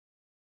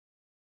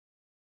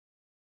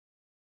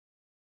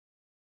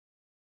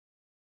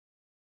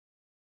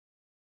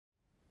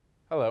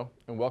Hello,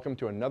 and welcome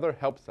to another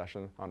help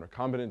session on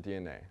recombinant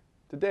DNA.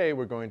 Today,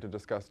 we're going to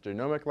discuss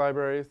genomic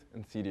libraries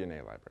and cDNA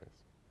libraries.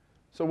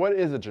 So what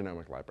is a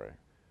genomic library?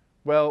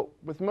 Well,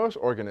 with most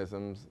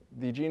organisms,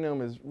 the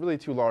genome is really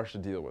too large to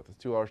deal with. It's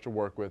too large to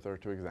work with or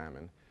to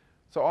examine.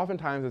 So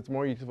oftentimes, it's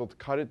more useful to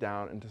cut it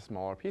down into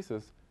smaller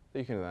pieces that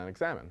you can then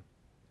examine.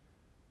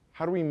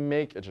 How do we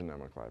make a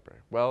genomic library?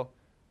 Well,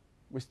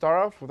 we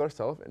start off with our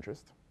cell of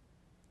interest.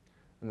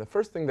 And the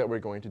first thing that we're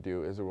going to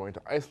do is we're going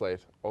to isolate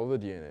all the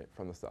DNA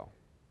from the cell.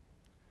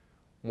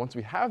 Once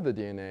we have the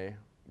DNA,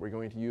 we're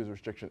going to use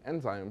restriction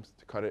enzymes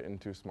to cut it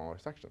into smaller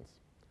sections.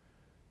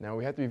 Now,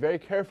 we have to be very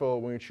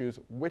careful when we choose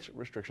which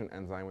restriction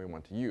enzyme we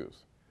want to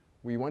use.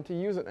 We want to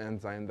use an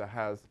enzyme that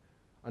has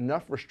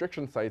enough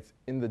restriction sites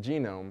in the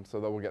genome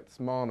so that we'll get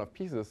small enough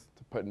pieces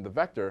to put in the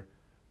vector,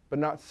 but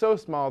not so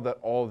small that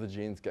all of the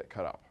genes get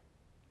cut up.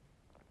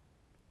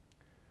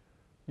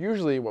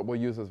 Usually, what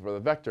we'll use for the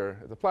vector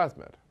is a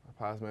plasmid.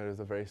 A plasmid is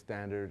a very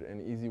standard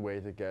and easy way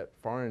to get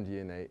foreign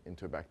DNA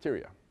into a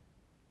bacteria.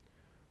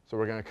 So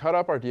we're going to cut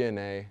up our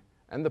DNA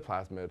and the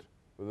plasmid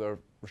with our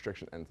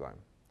restriction enzyme.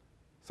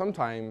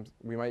 Sometimes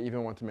we might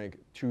even want to make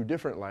two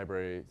different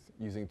libraries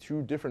using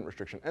two different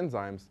restriction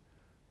enzymes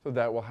so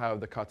that we'll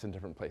have the cuts in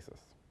different places.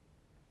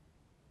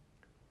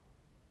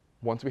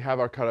 Once we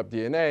have our cut up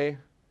DNA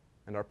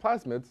and our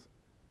plasmids,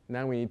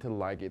 now we need to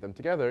ligate them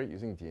together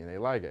using DNA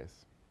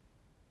ligase.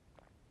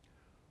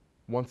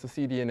 Once the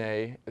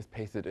cDNA is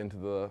pasted into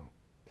the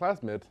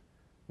plasmid,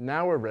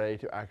 now we're ready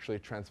to actually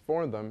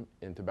transform them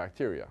into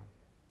bacteria.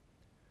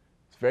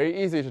 It's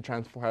very easy to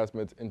transform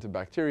plasmids into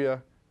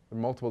bacteria. There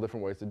are multiple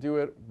different ways to do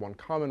it. One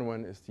common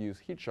one is to use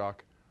heat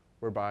shock,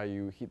 whereby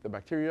you heat the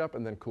bacteria up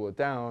and then cool it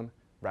down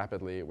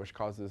rapidly, which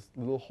causes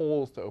little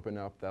holes to open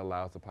up that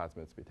allows the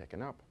plasmids to be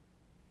taken up.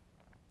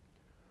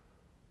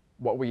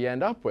 What we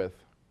end up with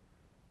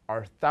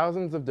are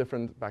thousands of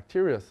different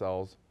bacteria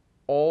cells,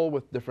 all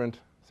with different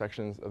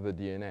sections of the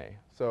DNA.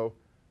 So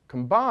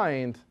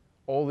combined,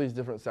 all these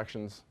different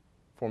sections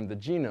form the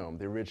genome,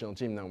 the original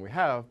genome we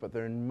have, but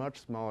they're in much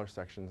smaller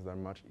sections that are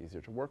much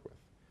easier to work with.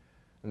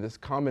 And this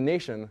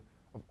combination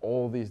of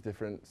all these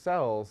different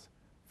cells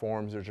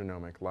forms your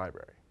genomic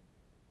library.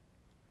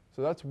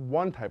 So that's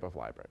one type of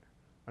library.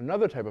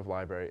 Another type of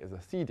library is a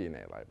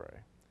cDNA library.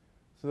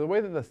 So the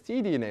way that the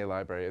cDNA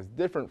library is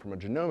different from a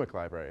genomic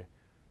library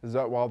is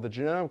that while the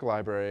genomic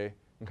library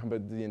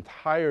encompasses the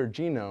entire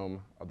genome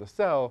of the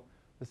cell,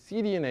 the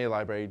cDNA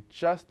library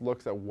just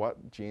looks at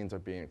what genes are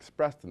being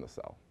expressed in the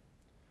cell.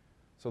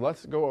 So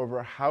let's go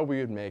over how we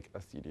would make a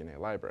cDNA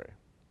library.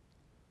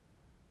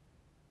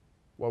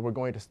 What we're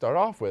going to start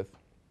off with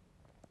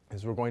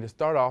is we're going to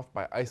start off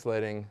by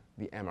isolating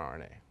the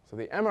mRNA. So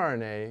the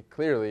mRNA,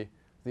 clearly,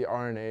 is the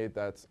RNA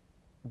that's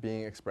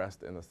being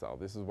expressed in the cell.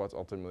 This is what's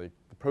ultimately,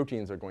 the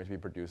proteins are going to be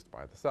produced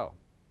by the cell.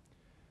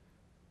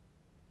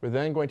 We're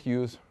then going to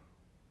use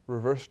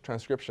reverse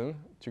transcription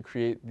to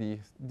create the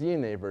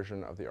DNA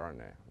version of the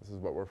RNA. This is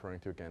what we're referring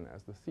to again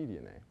as the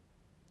cDNA.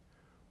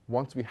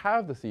 Once we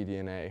have the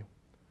cDNA,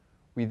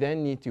 we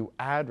then need to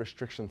add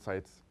restriction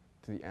sites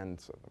to the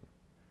ends of them.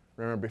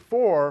 Remember,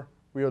 before,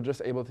 we were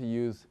just able to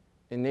use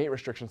innate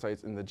restriction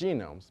sites in the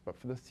genomes. But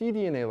for the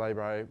cDNA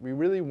library, we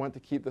really want to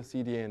keep the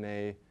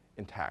cDNA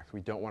intact.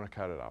 We don't want to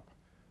cut it up.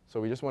 So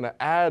we just want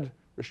to add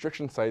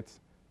restriction sites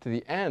to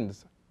the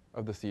ends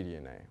of the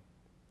cDNA.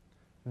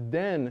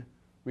 Then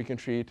we can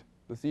treat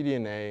the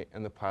cDNA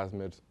and the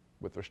plasmids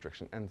with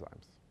restriction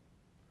enzymes.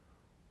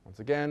 Once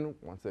again,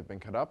 once they've been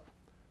cut up,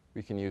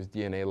 we can use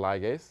DNA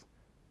ligase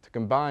to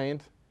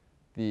combine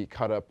the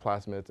cut up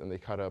plasmids and the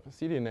cut up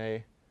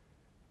cDNA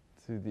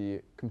to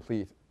the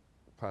complete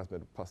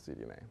plasmid plus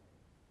cDNA.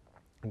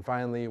 And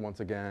finally, once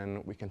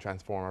again, we can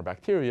transform our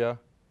bacteria.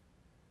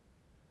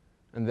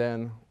 And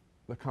then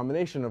the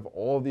combination of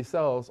all of these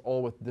cells,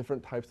 all with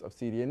different types of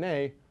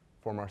cDNA,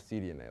 form our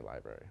cDNA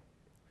library.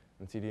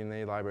 And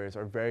cDNA libraries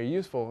are very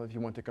useful if you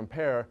want to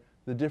compare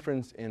the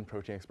difference in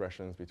protein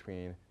expressions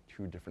between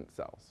two different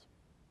cells.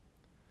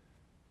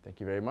 Thank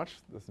you very much.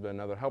 This has been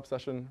another help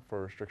session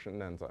for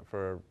restriction enzyme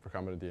for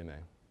recombinant DNA.